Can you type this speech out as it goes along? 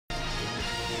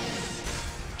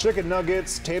Chicken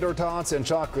nuggets, tater tots, and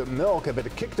chocolate milk have been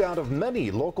kicked out of many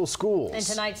local schools. In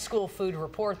tonight's school food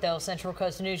report, though, Central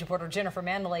Coast News reporter Jennifer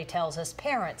Mandalay tells us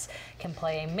parents can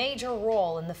play a major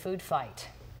role in the food fight.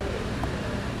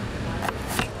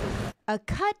 A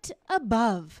cut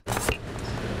above.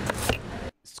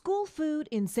 School food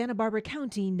in Santa Barbara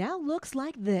County now looks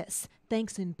like this,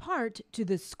 thanks in part to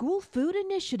the School Food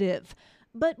Initiative.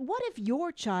 But what if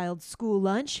your child's school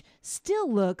lunch still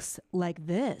looks like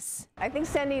this? I think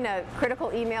sending a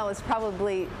critical email is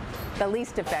probably the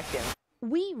least effective.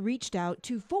 We reached out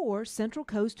to 4 Central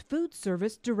Coast Food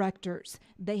Service directors.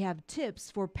 They have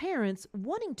tips for parents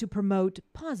wanting to promote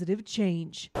positive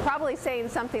change. Probably saying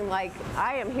something like,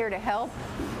 I am here to help.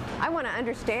 I want to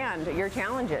understand your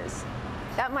challenges.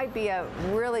 That might be a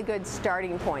really good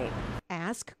starting point.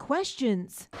 Ask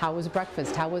questions. How was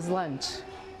breakfast? How was lunch?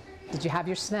 Did you have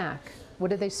your snack?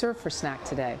 What did they serve for snack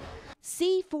today?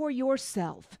 See for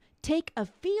yourself. Take a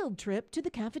field trip to the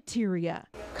cafeteria.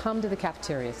 Come to the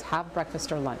cafeterias, have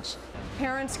breakfast or lunch.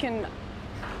 Parents can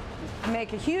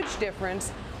make a huge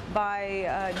difference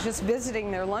by just visiting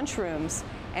their lunchrooms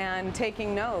and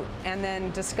taking note and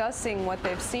then discussing what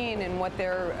they've seen and what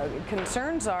their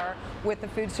concerns are with the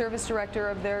food service director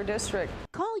of their district.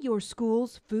 Call your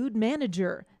school's food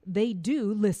manager. They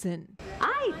do listen.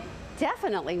 I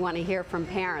definitely want to hear from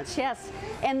parents, yes.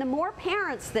 And the more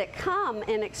parents that come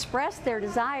and express their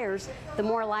desires, the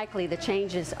more likely the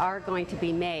changes are going to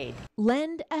be made.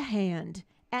 Lend a hand.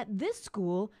 At this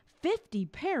school, 50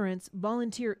 parents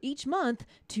volunteer each month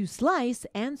to slice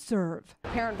and serve.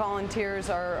 Parent volunteers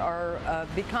are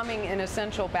becoming an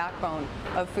essential backbone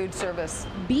of food service.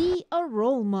 Be a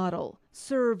role model.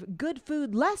 Serve good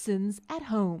food lessons at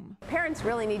home. Parents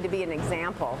really need to be an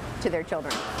example to their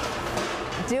children.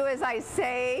 Do as I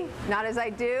say, not as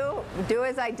I do. Do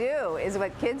as I do is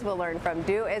what kids will learn from.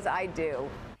 Do as I do.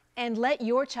 And let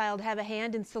your child have a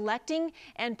hand in selecting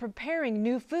and preparing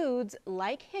new foods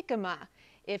like jicama.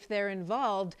 If they're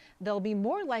involved, they'll be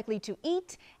more likely to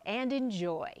eat and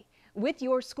enjoy. With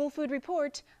your School Food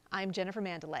Report, I'm Jennifer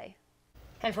Mandalay.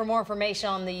 And for more information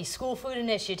on the School Food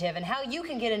Initiative and how you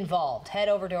can get involved, head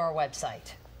over to our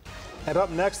website. And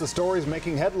up next, the stories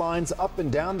making headlines up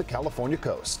and down the California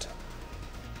coast.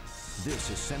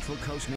 This is Central Coast News.